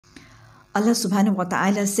Allah subhanahu wa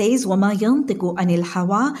ta'ala says, وَمَا يَنْطِقُ عَنِ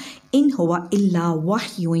الْهَوَىٰ إِنْ هُوَ إِلَّا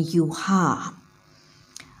وَحْيٌ يُوحَىٰ.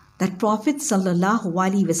 That Prophet sallallahu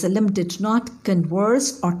alaihi wasallam did not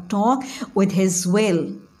converse or talk with his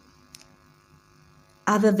will,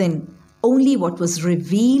 other than only what was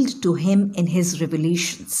revealed to him in his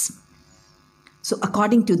revelations. So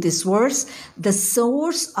according to this verse, the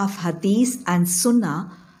source of Hadith and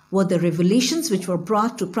Sunnah were the revelations which were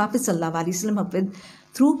brought to Prophet sallallahu alaihi wasallam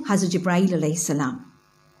through Hazrat Jibreel alayhi salam.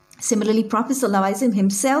 Similarly, Prophet sallallahu alaihi wasallam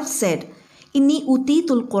himself said, "Inni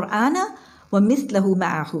utitul Qur'ana wa mithlahu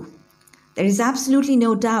ma'ahu." There is absolutely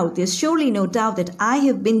no doubt, there's surely no doubt that I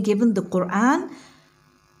have been given the Quran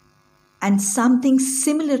and something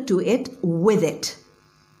similar to it with it.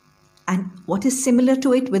 And what is similar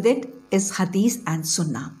to it with it is Hadith and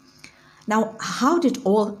Sunnah. Now, how did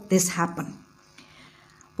all this happen?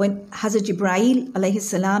 When Hazrat Jibreel alayhi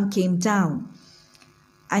salam came down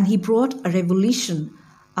and he brought a revelation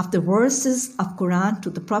of the verses of Quran to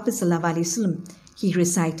the Prophet sallallahu alaihi wasallam, he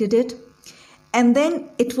recited it, and then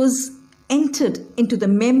it was entered into the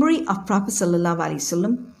memory of Prophet sallallahu alaihi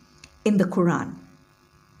wasallam in the Quran.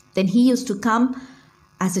 Then he used to come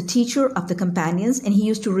as a teacher of the companions, and he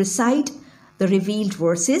used to recite the revealed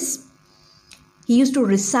verses. He used to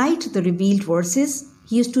recite the revealed verses.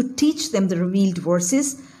 He used to teach them the revealed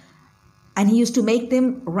verses, and he used to make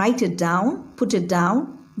them write it down, put it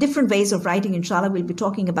down. Different ways of writing, inshallah, we'll be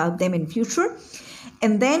talking about them in future.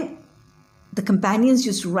 And then the companions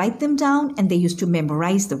used to write them down, and they used to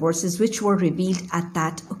memorize the verses which were revealed at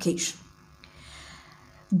that occasion.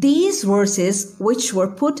 These verses which were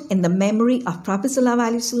put in the memory of Prophet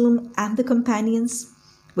ﷺ and the companions,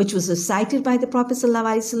 which was recited by the Prophet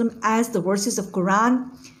ﷺ as the verses of Quran,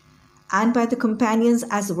 and by the companions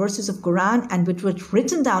as the verses of Quran, and which were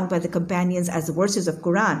written down by the companions as the verses of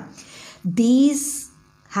Quran, these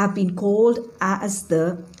have been called as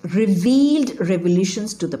the revealed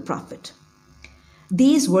revelations to the Prophet.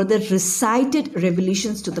 These were the recited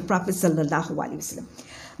revelations to the Prophet ﷺ.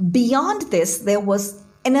 Beyond this, there was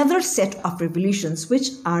another set of revelations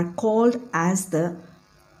which are called as the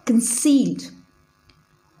concealed,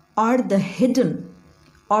 or the hidden,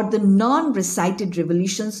 or the non-recited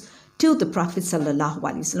revelations to the Prophet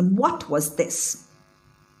ﷺ. What was this?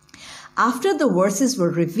 After the verses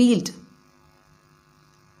were revealed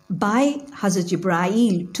by Hazrat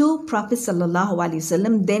Jibreel to Prophet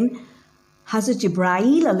ﷺ, then Hazrat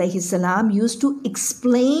Jibreel alayhi salam used to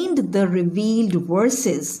explain the revealed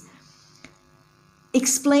verses,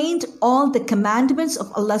 explained all the commandments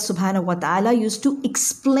of Allah subhanahu wa ta'ala, used to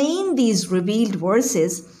explain these revealed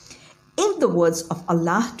verses in the words of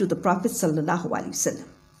Allah to the Prophet sallallahu alaihi wasallam.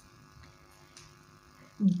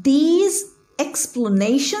 These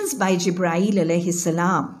explanations by Jibreel alayhi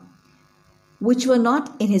salam, which were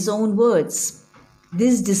not in his own words,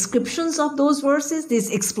 these descriptions of those verses,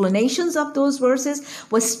 these explanations of those verses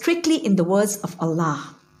were strictly in the words of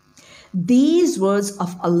Allah. These words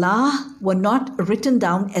of Allah were not written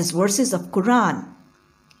down as verses of Quran.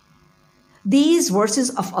 These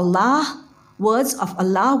verses of Allah, words of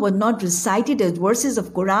Allah, were not recited as verses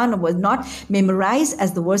of Quran, or were not memorized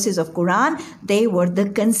as the verses of Quran. They were the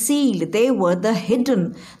concealed, they were the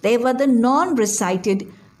hidden, they were the non-recited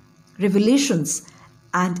revelations.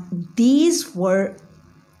 And these were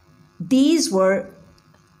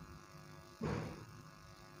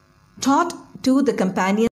taught to the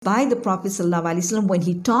companions by the Prophet ﷺ when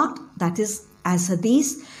he talked, that is as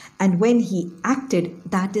hadith, and when he acted,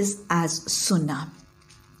 that is as sunnah.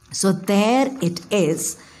 So there it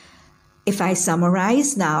is. If I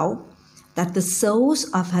summarize now, that the source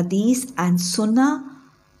of hadith and sunnah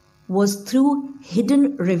was through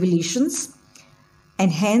hidden revelations,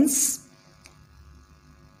 and hence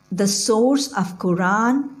the source of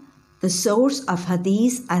Quran, the source of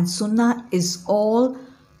hadith and sunnah is all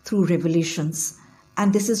through revelations.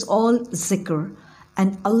 And this is all zikr.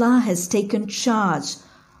 And Allah has taken charge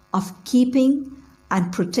of keeping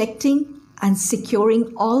and protecting and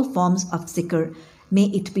securing all forms of zikr. May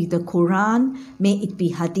it be the Quran, may it be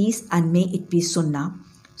hadith, and may it be sunnah.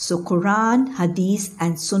 So Quran, hadith,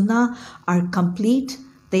 and sunnah are complete,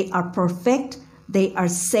 they are perfect, they are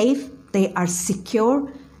safe, they are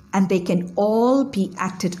secure, and they can all be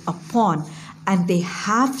acted upon, and they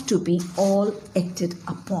have to be all acted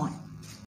upon.